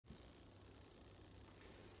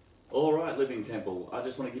All right, Living Temple, I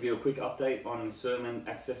just want to give you a quick update on sermon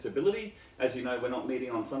accessibility. As you know, we're not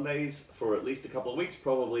meeting on Sundays for at least a couple of weeks,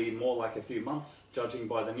 probably more like a few months, judging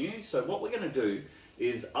by the news. So what we're going to do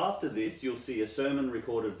is, after this, you'll see a sermon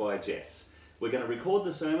recorded by Jess. We're going to record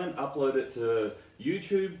the sermon, upload it to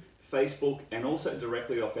YouTube, Facebook, and also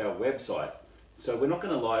directly off our website. So we're not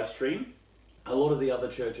going to live stream. A lot of the other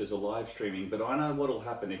churches are live streaming, but I know what will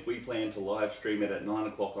happen if we plan to live stream it at 9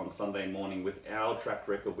 o'clock on Sunday morning with our track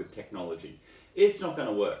record with technology. It's not going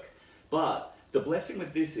to work. But the blessing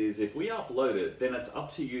with this is if we upload it, then it's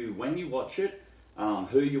up to you when you watch it,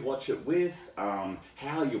 who you watch it with,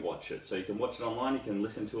 how you watch it. So you can watch it online, you can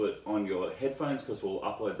listen to it on your headphones because we'll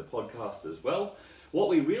upload the podcast as well. What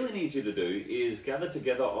we really need you to do is gather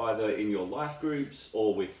together either in your life groups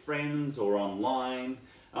or with friends or online.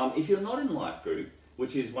 If you're not in life group,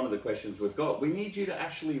 which is one of the questions we've got, we need you to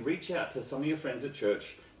actually reach out to some of your friends at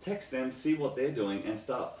church, text them, see what they're doing, and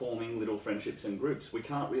start forming little friendships and groups. We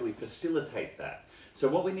can't really facilitate that. So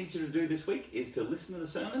what we need you to do this week is to listen to the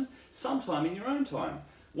sermon sometime in your own time.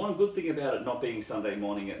 One good thing about it not being Sunday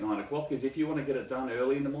morning at 9 o'clock is if you want to get it done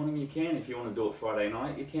early in the morning, you can. If you want to do it Friday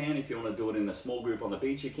night, you can. If you want to do it in a small group on the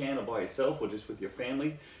beach, you can, or by yourself, or just with your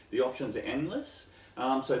family. The options are endless.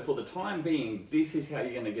 So for the time being, this is how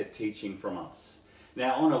you're going to get teaching from us.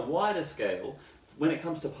 Now, on a wider scale, when it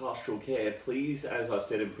comes to pastoral care, please, as I've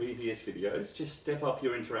said in previous videos, just step up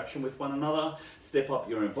your interaction with one another, step up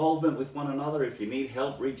your involvement with one another. If you need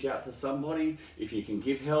help, reach out to somebody. If you can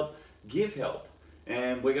give help, give help.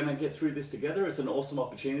 And we're going to get through this together. It's an awesome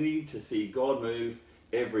opportunity to see God move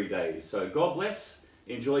every day. So God bless,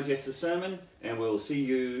 enjoy Jess's sermon, and we'll see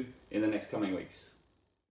you in the next coming weeks.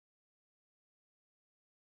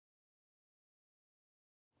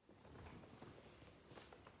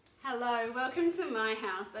 Hello, welcome to my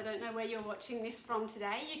house. I don't know where you're watching this from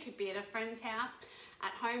today. You could be at a friend's house,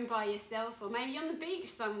 at home by yourself, or maybe on the beach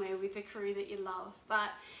somewhere with the crew that you love.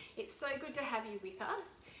 But it's so good to have you with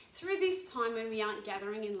us. Through this time when we aren't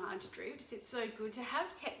gathering in large groups, it's so good to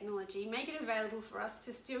have technology, make it available for us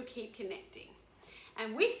to still keep connecting.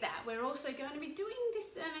 And with that, we're also going to be doing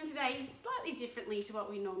this sermon today slightly differently to what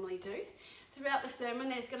we normally do. Throughout the sermon,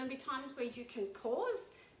 there's going to be times where you can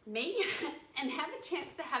pause me and have a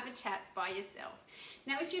chance to have a chat by yourself.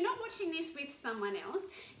 Now, if you're not watching this with someone else,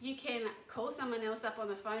 you can call someone else up on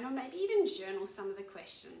the phone or maybe even journal some of the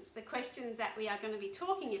questions. The questions that we are going to be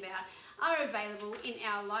talking about are available in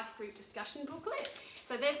our life group discussion booklet.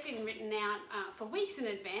 So they've been written out for weeks in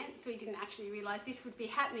advance. We didn't actually realise this would be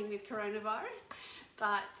happening with coronavirus,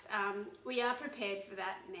 but we are prepared for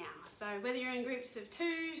that now. So whether you're in groups of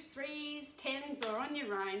 2s, 3s, 10s or on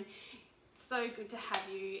your own, so good to have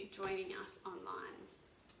you joining us online.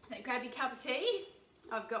 So grab your cup of tea.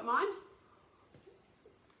 I've got mine.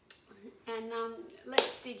 And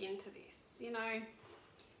let's dig into this. You know,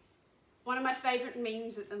 one of my favourite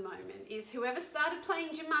memes at the moment is whoever started playing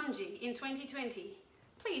Jumanji in 2020,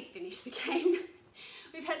 please finish the game.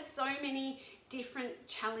 We've had so many different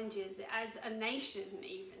challenges as a nation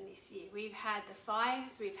even this year. We've had the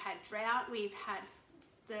fires, we've had drought, we've had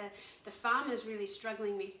the farmers really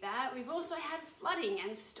struggling with that. We've also had flooding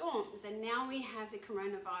and storms, and now we have the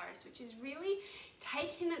coronavirus, which is really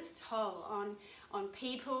taking its toll on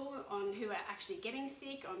people, on who are actually getting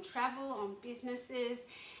sick, on travel, on businesses,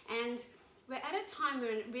 and we're at a time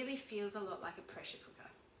where it really feels a lot like a pressure cooker.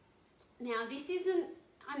 Now, this isn't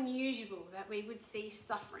unusual that we would see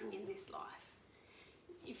suffering in this life.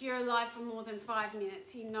 If you're alive for more than 5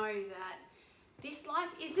 minutes, you know that this life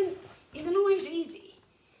isn't always easy.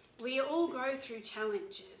 We all go through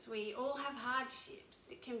challenges. We all have hardships.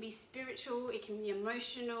 It can be spiritual, it can be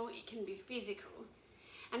emotional, it can be physical.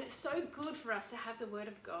 And it's so good for us to have the Word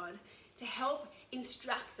of God to help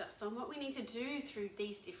instruct us on what we need to do through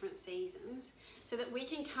these different seasons so that we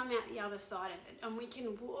can come out the other side of it and we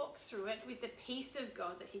can walk through it with the peace of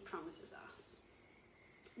God that He promises us.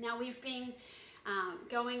 Now, we've been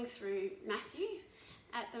going through Matthew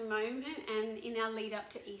at the moment and in our lead up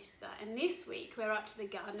to Easter, and this week we're up to the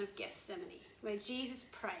Garden of Gesthemene where Jesus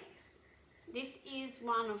prays. This is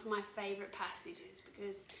one of my favourite passages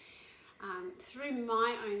because through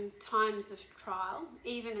my own times of trial,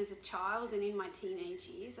 even as a child and in my teenage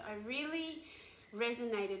years, I really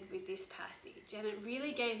resonated with this passage, and it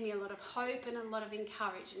really gave me a lot of hope and a lot of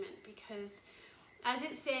encouragement because, as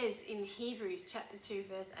it says in Hebrews chapter 2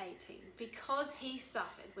 verse 18, because He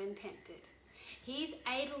suffered when tempted, He's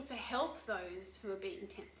able to help those who are being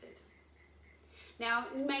tempted. Now,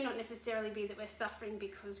 it may not necessarily be that we're suffering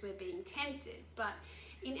because we're being tempted, but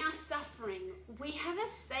in our suffering, we have a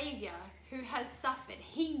Saviour who has suffered.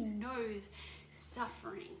 He knows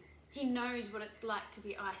suffering. He knows what it's like to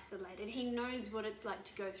be isolated. He knows what it's like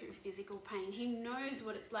to go through physical pain. He knows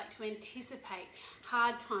what it's like to anticipate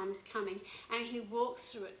hard times coming, and he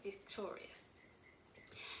walks through it victorious.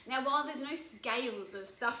 Now, while there's no scales of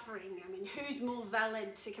suffering, I mean, who's more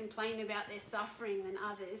valid to complain about their suffering than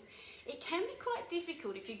others, it can be quite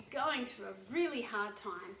difficult if you're going through a really hard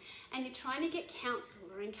time and you're trying to get counsel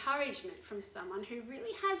or encouragement from someone who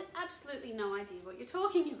really has absolutely no idea what you're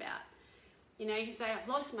talking about. You know, you say, I've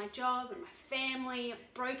lost my job and my family,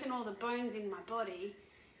 I've broken all the bones in my body.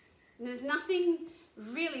 And there's nothing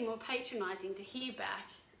really more patronising to hear back.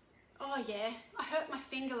 Oh yeah, I hurt my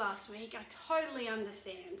finger last week, I totally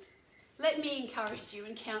understand. Let me encourage you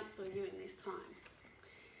and counsel you in this time.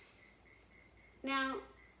 Now,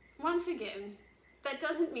 once again, that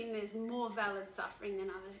doesn't mean there's more valid suffering than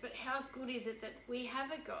others, but how good is it that we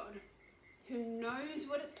have a God who knows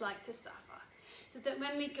what it's like to suffer, so that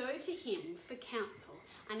when we go to him for counsel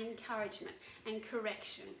and encouragement and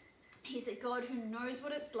correction, he's a God who knows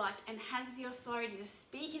what it's like and has the authority to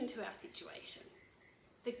speak into our situation.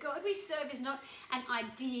 The God we serve is not an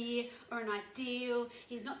idea or an ideal.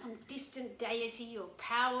 He's not some distant deity or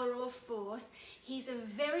power or force. He's a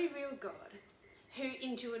very real God who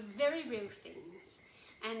endured very real things,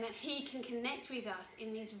 and that he can connect with us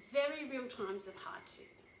in these very real times of hardship.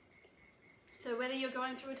 So whether you're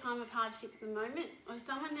going through a time of hardship at the moment or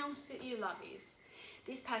someone else that you love is,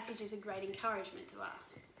 this passage is a great encouragement to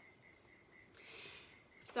us.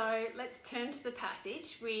 So let's turn to the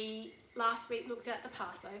passage. We last week looked at the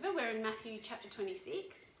Passover. We're in Matthew chapter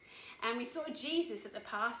 26, and we saw Jesus at the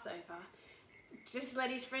Passover just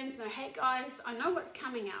let his friends know, hey guys, I know what's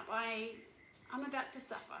coming up. I'm about to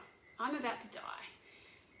suffer. I'm about to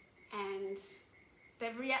die. And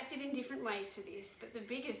they've reacted in different ways to this, but the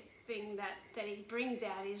biggest thing that he brings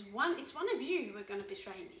out is it's one of you who are going to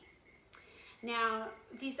betray me. Now,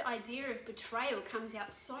 this idea of betrayal comes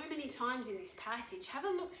out so many times in this passage. Have a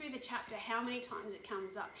look through the chapter, how many times it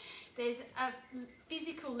comes up. There's a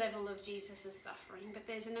physical level of Jesus' suffering, but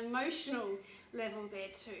there's an emotional level there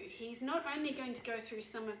too. He's not only going to go through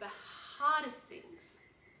some of the hardest things,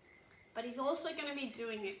 but he's also going to be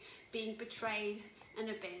doing it, being betrayed and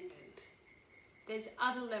abandoned. There's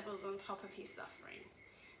other levels on top of his suffering.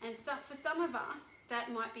 And so for some of us,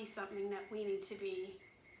 that might be something that we need to be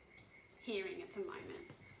hearing at the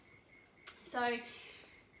moment. So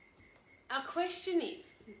our question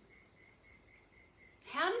is,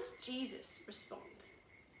 how does Jesus respond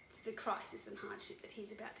to the crisis and hardship that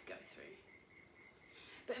he's about to go through?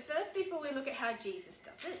 But first, before we look at how Jesus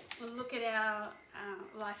does it, we'll look at our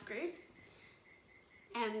life group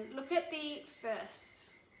and look at the first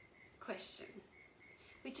question,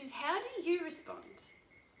 which is, how do you respond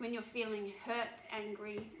when you're feeling hurt,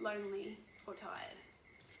 angry, lonely, or tired?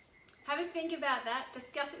 Have a think about that,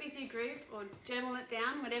 discuss it with your group, or journal it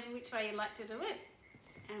down, whatever which way you'd like to do it,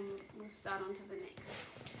 and we'll start on to the next.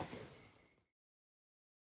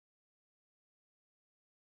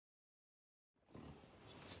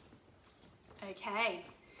 Okay,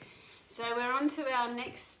 so we're on to our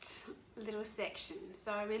next little section.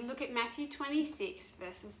 So we look at Matthew 26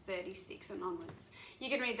 verses 36 and onwards. You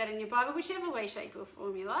can read that in your Bible, whichever way, shape or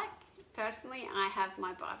form you like. Personally, I have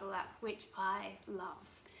my Bible app, which I love.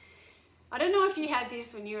 I don't know if you had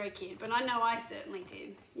this when you were a kid, but I know I certainly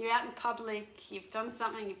did. You're out in public, you've done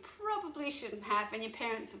something you probably shouldn't have, and your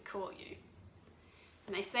parents have caught you.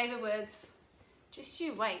 And they say the words, just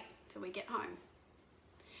you wait till we get home.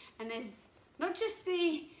 And there's not just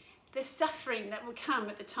the suffering that will come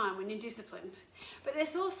at the time when you're disciplined, but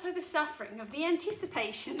there's also the suffering of the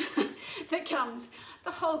anticipation that comes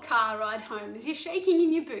the whole car ride home as you're shaking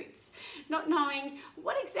in your boots, not knowing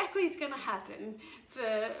what exactly is going to happen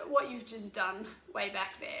for what you've just done way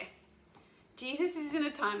back there. Jesus is in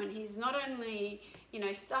a time when he's not only,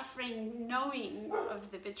 suffering, knowing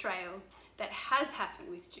of the betrayal that has happened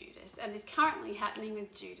with Judas and is currently happening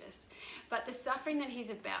with Judas, but the suffering that he's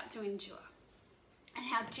about to endure. And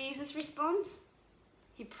how Jesus responds?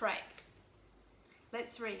 He prays.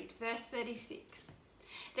 Let's read verse 36.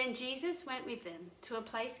 Then Jesus went with them to a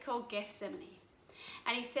place called Gethsemane,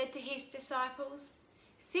 and he said to his disciples,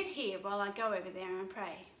 sit here while I go over there and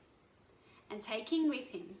pray. And taking with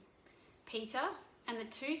him Peter and the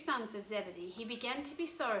 2 sons of Zebedee, he began to be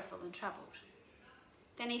sorrowful and troubled.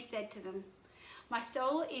 Then he said to them, my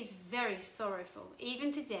soul is very sorrowful,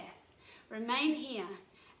 even to death. Remain here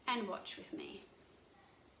and watch with me.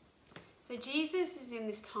 So Jesus is in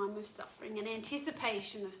this time of suffering, an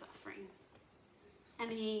anticipation of suffering, and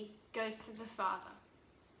he goes to the Father.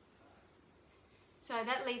 So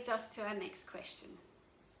that leads us to our next question.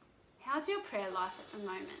 How's your prayer life at the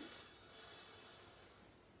moment?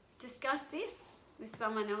 discuss this with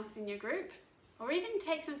someone else in your group, or even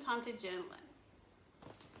take some time to journal it.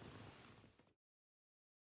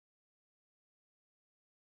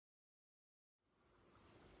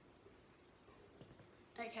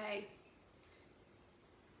 Okay,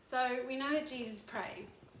 so we know that Jesus prayed,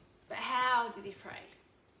 but how did he pray?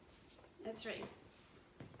 Let's read.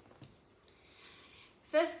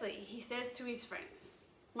 Firstly, he says to his friends,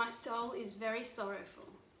 "My soul is very sorrowful,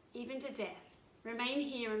 even to death. Remain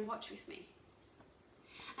here and watch with me."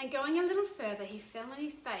 And going a little further, he fell on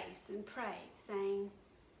his face and prayed, saying,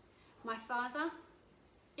 "My Father,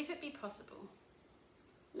 if it be possible,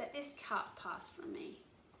 let this cup pass from me.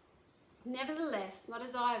 Nevertheless, not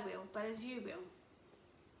as I will, but as you will."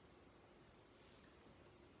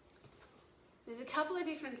 There's a couple of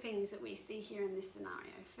different things that we see here in this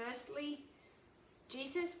scenario. Firstly,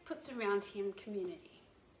 Jesus puts around him community.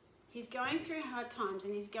 He's going through hard times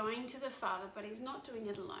and he's going to the Father, but he's not doing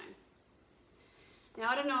it alone.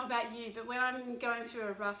 Now, I don't know about you, but when I'm going through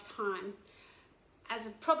a rough time, as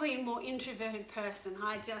probably a more introverted person,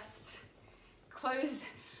 I just close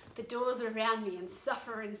the doors around me and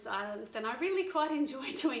suffer in silence, and I really quite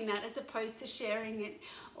enjoy doing that as opposed to sharing it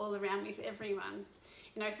all around with everyone.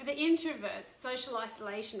 You know, for the introverts, social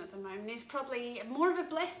isolation at the moment is probably more of a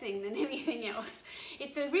blessing than anything else.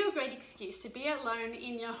 It's a real great excuse to be alone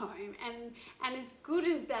in your home, and as good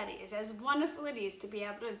as that is, as wonderful it is to be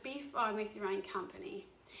able to be fine with your own company,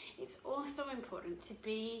 it's also important to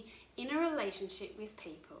be in a relationship with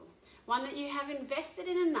people, one that you have invested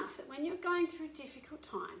in enough that when you're going through difficult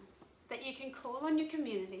times, that you can call on your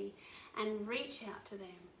community and reach out to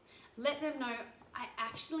them. Let them know, I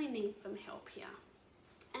actually need some help here.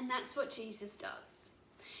 And that's what Jesus does.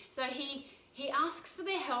 So he asks for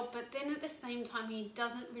their help, but then at the same time, he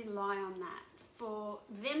doesn't rely on that for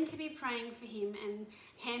them to be praying for him and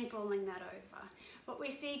handballing that over. What we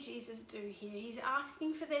see Jesus do here, he's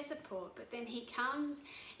asking for their support, but then he comes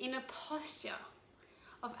in a posture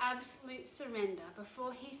of absolute surrender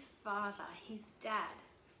before his Father, his Dad.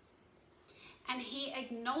 And he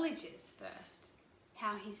acknowledges first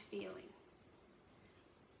how he's feeling.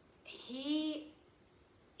 He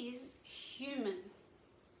is human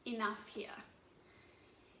enough here.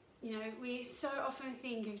 You know, we so often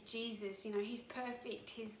think of Jesus, you know, he's perfect,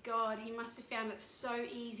 he's God, he must have found it so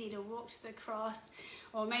easy to walk to the cross,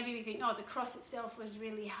 or maybe we think, oh, the cross itself was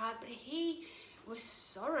really hard, but he was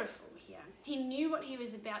sorrowful here. He knew what he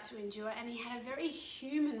was about to endure, and he had a very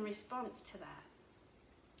human response to that.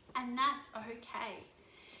 And that's okay.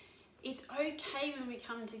 It's okay when we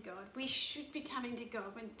come to God. We should be coming to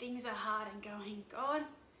God when things are hard and going, God,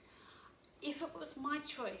 if it was my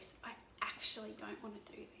choice, I actually don't want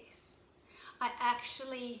to do this. I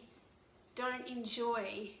actually don't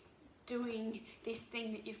enjoy doing this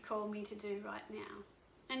thing that you've called me to do right now.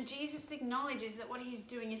 And Jesus acknowledges that what he's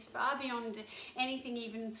doing is far beyond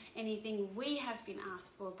anything we have been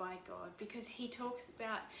asked for by God, because he talks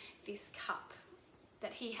about this cup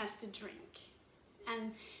that he has to drink.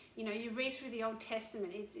 And you know, you read through the Old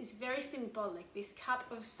Testament, it's very symbolic, this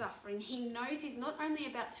cup of suffering. He knows he's not only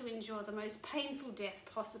about to endure the most painful death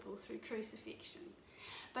possible through crucifixion,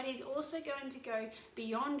 but he's also going to go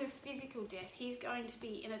beyond a physical death. He's going to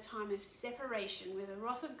be in a time of separation where the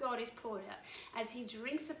wrath of God is poured out as he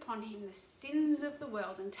drinks upon him the sins of the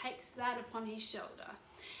world and takes that upon his shoulder.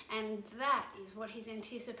 And that is what he's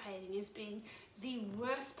anticipating as being the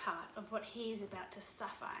worst part of what he is about to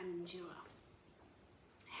suffer and endure.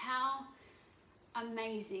 How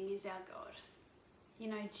amazing is our God. You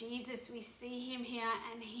know, Jesus, we see him here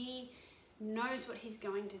and he knows what he's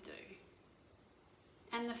going to do.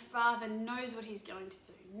 And the Father knows what he's going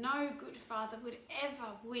to do. No good father would ever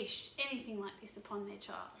wish anything like this upon their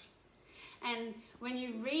child. And when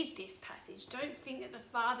you read this passage, don't think that the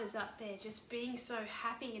Father's up there just being so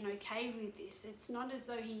happy and okay with this. It's not as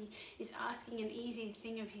though he is asking an easy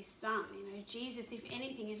thing of his Son. You know, Jesus, if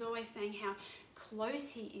anything, is always saying how close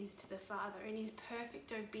he is to the Father and his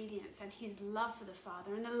perfect obedience and his love for the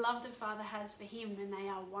Father and the love the Father has for him when they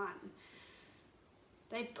are one.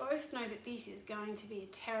 They both know that this is going to be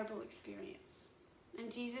a terrible experience.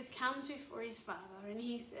 And Jesus comes before his Father and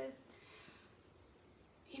he says,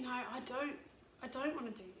 you know, I don't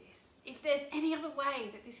want to do this. If there's any other way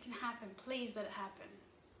that this can happen, please let it happen.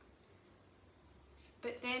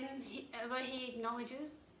 But then, although he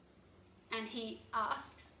acknowledges and he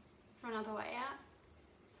asks for another way out,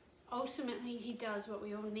 ultimately he does what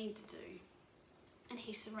we all need to do, and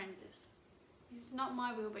he surrenders. It's not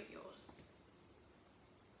my will but yours,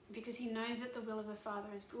 because he knows that the will of the Father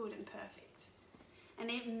is good and perfect, and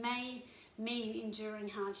it may mean enduring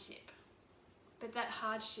hardship, but that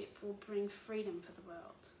hardship will bring freedom for the world.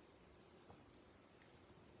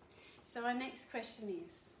 So our next question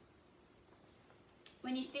is,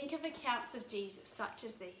 when you think of accounts of Jesus such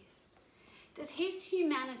as these, does his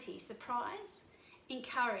humanity surprise,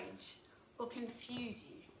 encourage, or confuse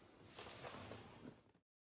you?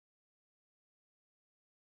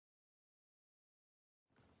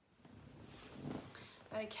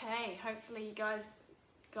 Okay, hopefully you guys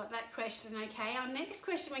got that question okay. Our next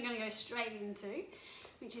question we're going to go straight into,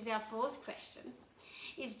 which is our fourth question,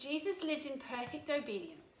 is Jesus lived in perfect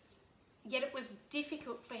obedience, yet it was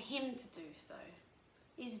difficult for him to do so.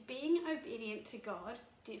 Is being obedient to God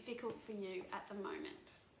difficult for you at the moment?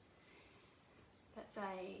 That's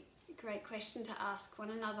a great question to ask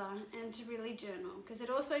one another and to really journal, because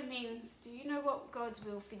it also means, do you know what God's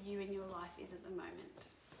will for you in your life is at the moment?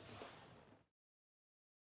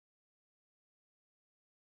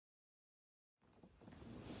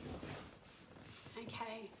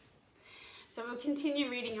 Okay, so we'll continue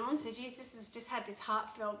reading on. So Jesus has just had this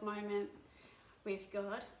heartfelt moment with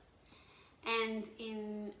God. And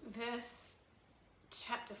in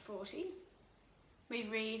chapter 40, we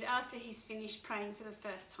read, after he's finished praying for the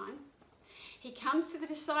first time, he comes to the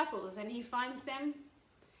disciples and he finds them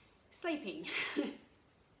sleeping.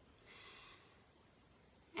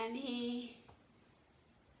 And he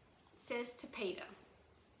says to Peter,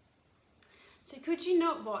 "So could you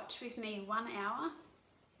not watch with me 1 hour?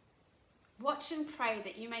 Watch and pray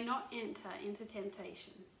that you may not enter into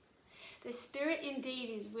temptation. The spirit indeed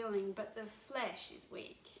is willing, but the flesh is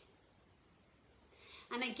weak."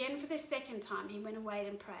 And again for the second time he went away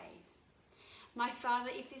and prayed, "My Father,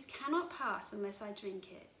 if this cannot pass unless I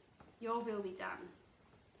drink it, your will be done."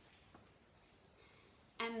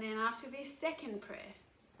 And then after this second prayer,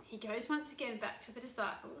 he goes once again back to the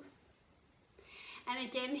disciples. And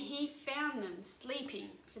again he found them sleeping,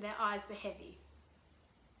 for their eyes were heavy.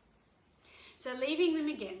 So leaving them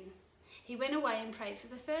again, he went away and prayed for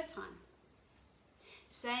the third time,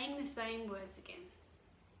 saying the same words again.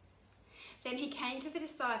 Then he came to the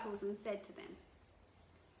disciples and said to them,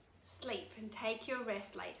 "Sleep and take your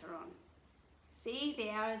rest later on. See,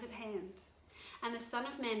 the hour is at hand, and the Son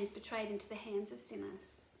of Man is betrayed into the hands of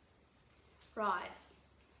sinners. Rise,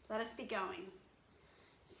 let us be going.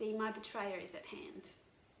 See, my betrayer is at hand."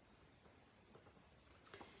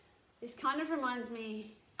 This kind of reminds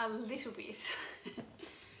me a little bit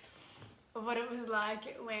of what it was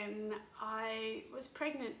like when I was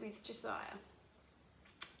pregnant with Josiah.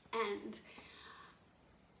 And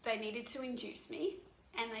they needed to induce me,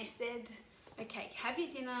 and they said, "Okay, have your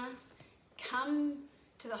dinner, come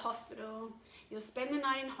to the hospital, you'll spend the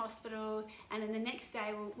night in hospital, and then the next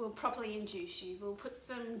day we'll properly induce you. We'll put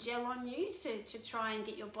some gel on you to try and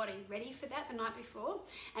get your body ready for that the night before,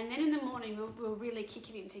 and then in the morning we'll really kick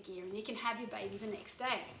it into gear, and you can have your baby the next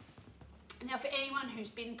day." Now, for anyone who's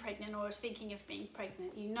been pregnant or is thinking of being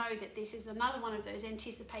pregnant, you know that this is another one of those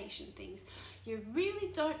anticipation things. You really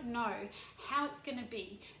don't know how it's going to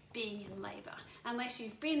be being in labour. Unless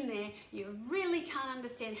you've been there, you really can't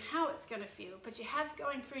understand how it's going to feel, but you have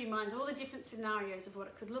going through your mind all the different scenarios of what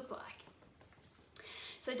it could look like.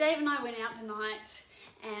 So Dave and I went out the night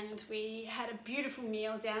and we had a beautiful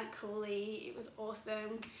meal down at Cooley. It was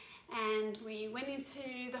awesome. And we went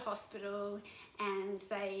into the hospital and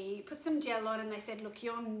they put some gel on and they said, "Look,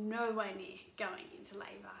 you're nowhere near going into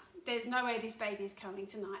labour. There's no way this baby is coming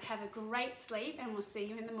tonight. Have a great sleep and we'll see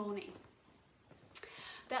you in the morning."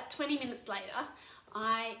 About 20 minutes later,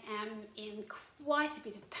 I am in quite a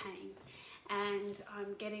bit of pain and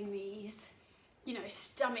I'm getting these,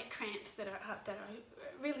 stomach cramps that are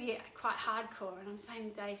really quite hardcore. And I'm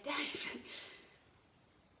saying to Dave,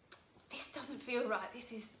 "This doesn't feel right.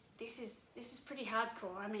 This is pretty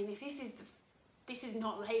hardcore. I mean, if this is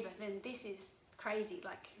not labour, then this is crazy.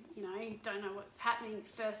 You don't know what's happening.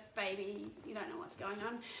 First baby, you don't know what's going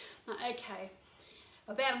on." Okay,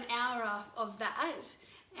 about an hour of that,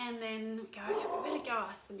 and then we go, "Okay, we better go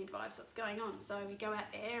ask the midwives what's going on." So we go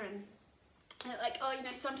out there and they're like, "Oh,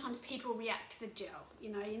 sometimes people react to the gel.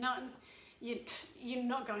 You're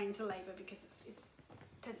not going into labour because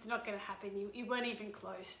that's not going to happen. You weren't even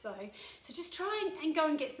close. So just try and go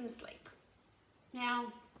and get some sleep."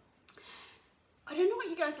 Now, I don't know what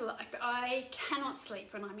you guys are like, but I cannot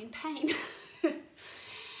sleep when I'm in pain.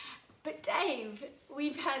 But Dave,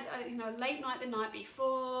 we've had a late night the night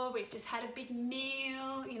before. We've just had a big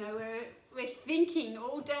meal. We're thinking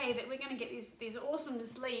all day that we're going to get this awesome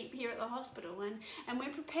sleep here at the hospital, and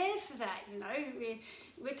we're prepared for that.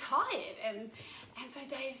 We're tired, and so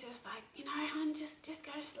Dave's just like, "Hun, just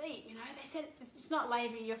go to sleep. They said it's not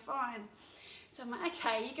labour, you're fine." So I'm like,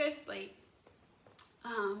 "Okay, you go sleep.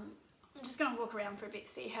 I'm I'm just going to walk around for a bit,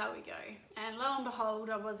 see how we go. And lo and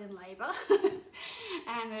behold, I was in labour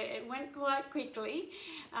and it went quite quickly.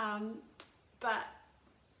 But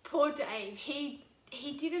poor Dave, he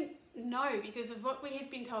didn't know, because of what we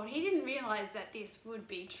had been told. He didn't realise that this would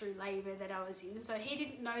be true labour that I was in. So he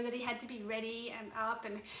didn't know that he had to be ready and up,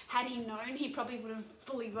 and had he known, he probably would have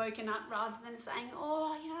fully woken up rather than saying,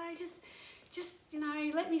 oh, just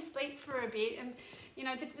let me sleep for a bit. And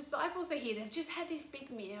the disciples are here, they've just had this big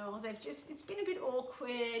meal, it's been a bit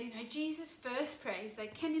awkward. Jesus first prays,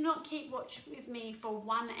 like, can you not keep watch with me for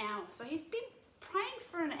 1 hour? So he's been praying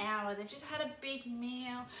for an hour, they've just had a big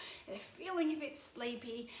meal, they're feeling a bit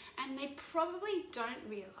sleepy, and they probably don't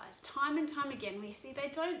realise, time and time again we see,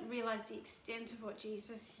 they don't realise the extent of what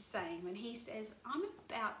Jesus is saying when he says, I'm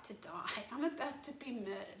about to die, I'm about to be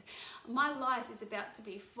murdered, my life is about to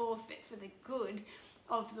be forfeit for the good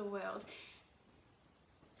of the world.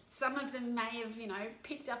 Some of them may have,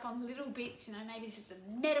 picked up on little bits, maybe this is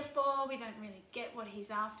a metaphor, we don't really get what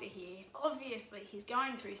he's after here. Obviously, he's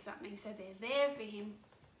going through something, so they're there for him.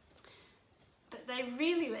 But they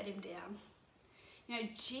really let him down.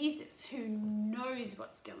 Jesus, who knows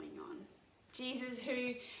what's going on. Jesus,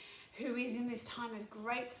 who is in this time of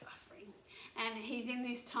great suffering. And he's in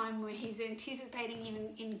this time where he's anticipating even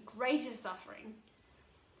in greater suffering.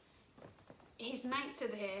 His mates are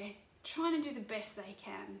there, trying to do the best they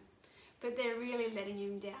can, but they're really letting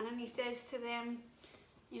him down. And he says to them,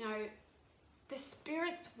 the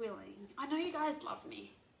spirit's willing. I know you guys love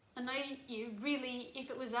me. I know you really, if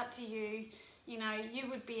it was up to you, you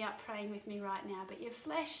would be up praying with me right now, but your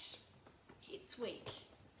flesh, it's weak.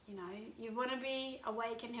 You want to be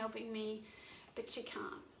awake and helping me, but you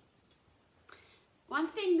can't. One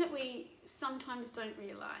thing that we sometimes don't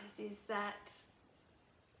realise is that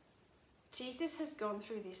Jesus has gone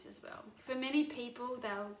through this as well. For many people,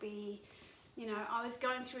 they'll be, I was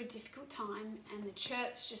going through a difficult time and the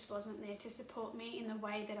church just wasn't there to support me in the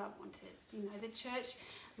way that I wanted. The church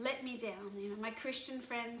let me down. My Christian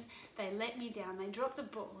friends, they let me down. They dropped the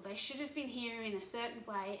ball. They should have been here in a certain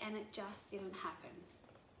way and it just didn't happen.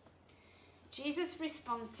 Jesus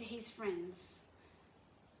responds to his friends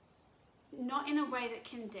not in a way that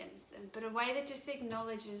condemns them, but a way that just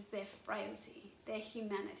acknowledges their frailty, their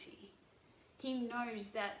humanity. He knows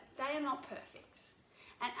that they are not perfect.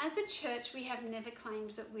 And as a church, we have never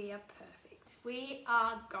claimed that we are perfect. We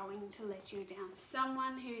are going to let you down.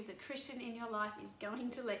 Someone who's a Christian in your life is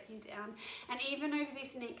going to let you down. And even over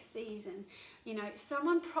this next season,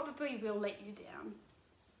 someone probably will let you down.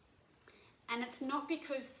 And it's not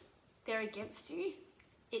because they're against you.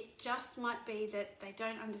 It just might be that they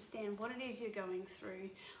don't understand what it is you're going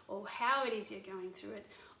through, or how it is you're going through it,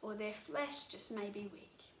 or their flesh just may be weak.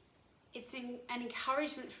 It's an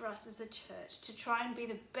encouragement for us as a church to try and be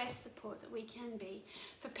the best support that we can be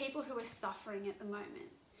for people who are suffering at the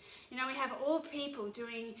moment. We have all people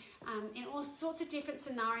doing in all sorts of different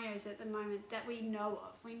scenarios at the moment that we know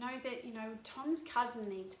of. We know that, Tom's cousin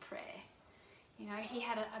needs prayer. He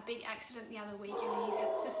had a big accident the other week and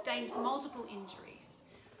he's sustained multiple injuries.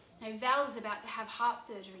 Val's about to have heart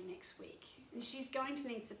surgery next week and she's going to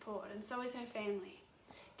need support, and so is her family.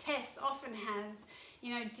 Tess often has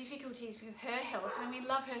difficulties with her health, and we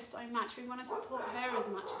love her so much. We want to support her as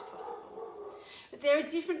much as possible. But there are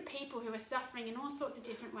different people who are suffering in all sorts of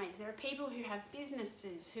different ways. There are people who have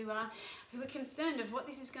businesses who are concerned of what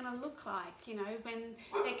this is going to look like, when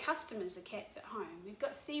their customers are kept at home. We've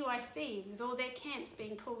got CYC with all their camps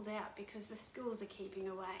being pulled out because the schools are keeping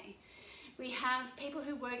away. We have people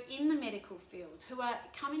who work in the medical field who are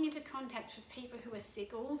coming into contact with people who are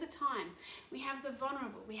sick all the time. We have the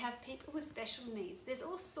vulnerable. We have people with special needs. There's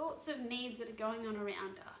all sorts of needs that are going on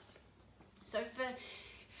around us. So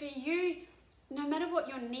for you, no matter what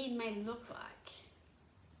your need may look like,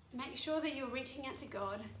 make sure that you're reaching out to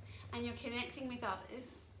God and you're connecting with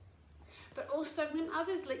others. But also when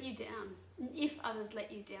others let you down, if others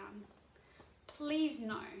let you down, please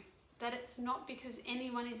know that it's not because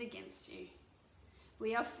anyone is against you.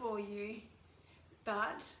 We are for you,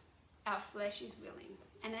 but our flesh is willing.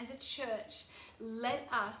 And as a church, let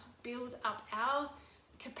us build up our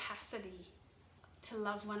capacity to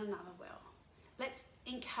love one another well. Let's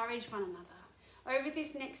encourage one another. Over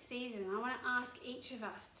this next season, I want to ask each of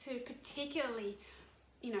us to particularly,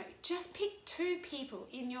 just pick 2 people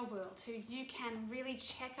in your world who you can really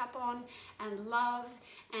check up on and love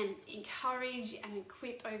and encourage and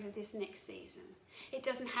equip over this next season. It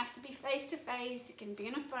doesn't have to be face-to-face, it can be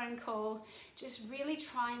on a phone call. Just really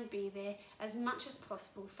try and be there as much as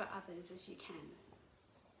possible for others as you can.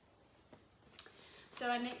 So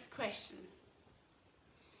our next question.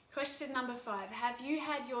 Question number 5, have you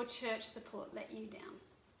had your church support let you down?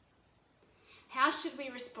 How should we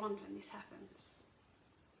respond when this happens?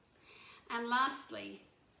 And lastly,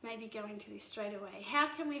 maybe go into this straight away, how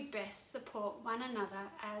can we best support one another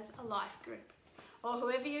as a life group? Or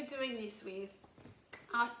whoever you're doing this with,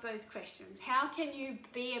 ask those questions. How can you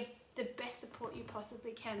be the best support you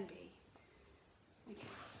possibly can be? Okay.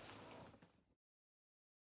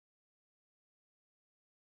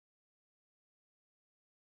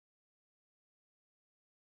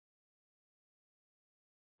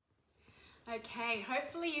 Okay,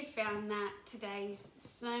 hopefully you found that today's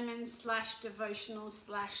sermon / devotional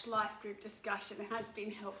 / life group discussion has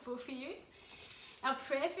been helpful for you. Our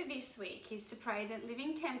prayer for this week is to pray that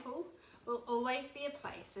Living Temple will always be a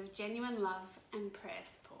place of genuine love and prayer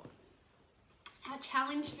support. Our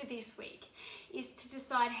challenge for this week is to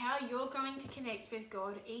decide how you're going to connect with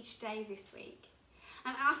God each day this week,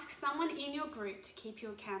 and ask someone in your group to keep you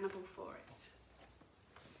accountable for it.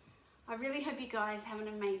 I really hope you guys have an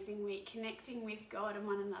amazing week connecting with God and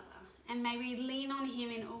one another, and may we lean on Him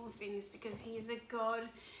in all things, because He is a God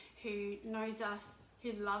who knows us,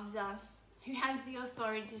 who loves us, who has the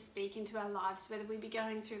authority to speak into our lives, whether we be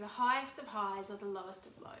going through the highest of highs or the lowest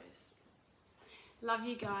of lows. Love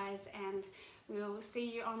you guys, and we'll see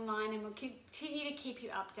you online, and we'll continue to keep you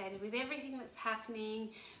updated with everything that's happening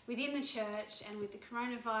within the church and with the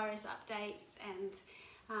coronavirus updates, and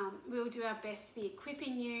we'll do our best to be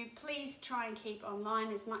equipping you. Please try and keep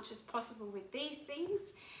online as much as possible with these things,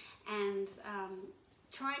 and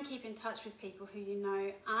try and keep in touch with people who you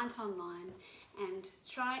know aren't online, and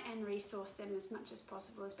try and resource them as much as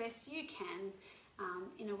possible, as best you can,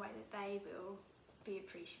 in a way that they will be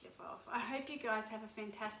appreciative of. I hope you guys have a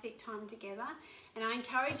fantastic time together, and I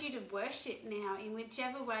encourage you to worship now in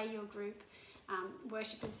whichever way your group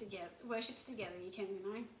worships together. You can,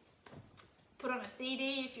 put on a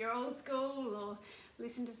CD if you're old school, or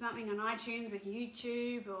listen to something on iTunes or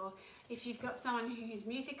YouTube, or if you've got someone who's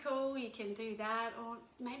musical, you can do that, or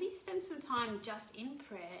maybe spend some time just in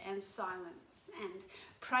prayer and silence and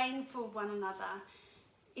praying for one another.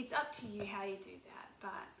 It's up to you how you do that,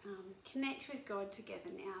 but connect with God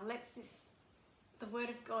together now. The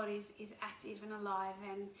Word of God is active and alive,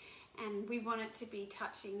 and we want it to be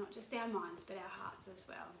touching not just our minds but our hearts as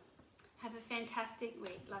well. Have a fantastic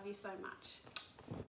week. Love you so much.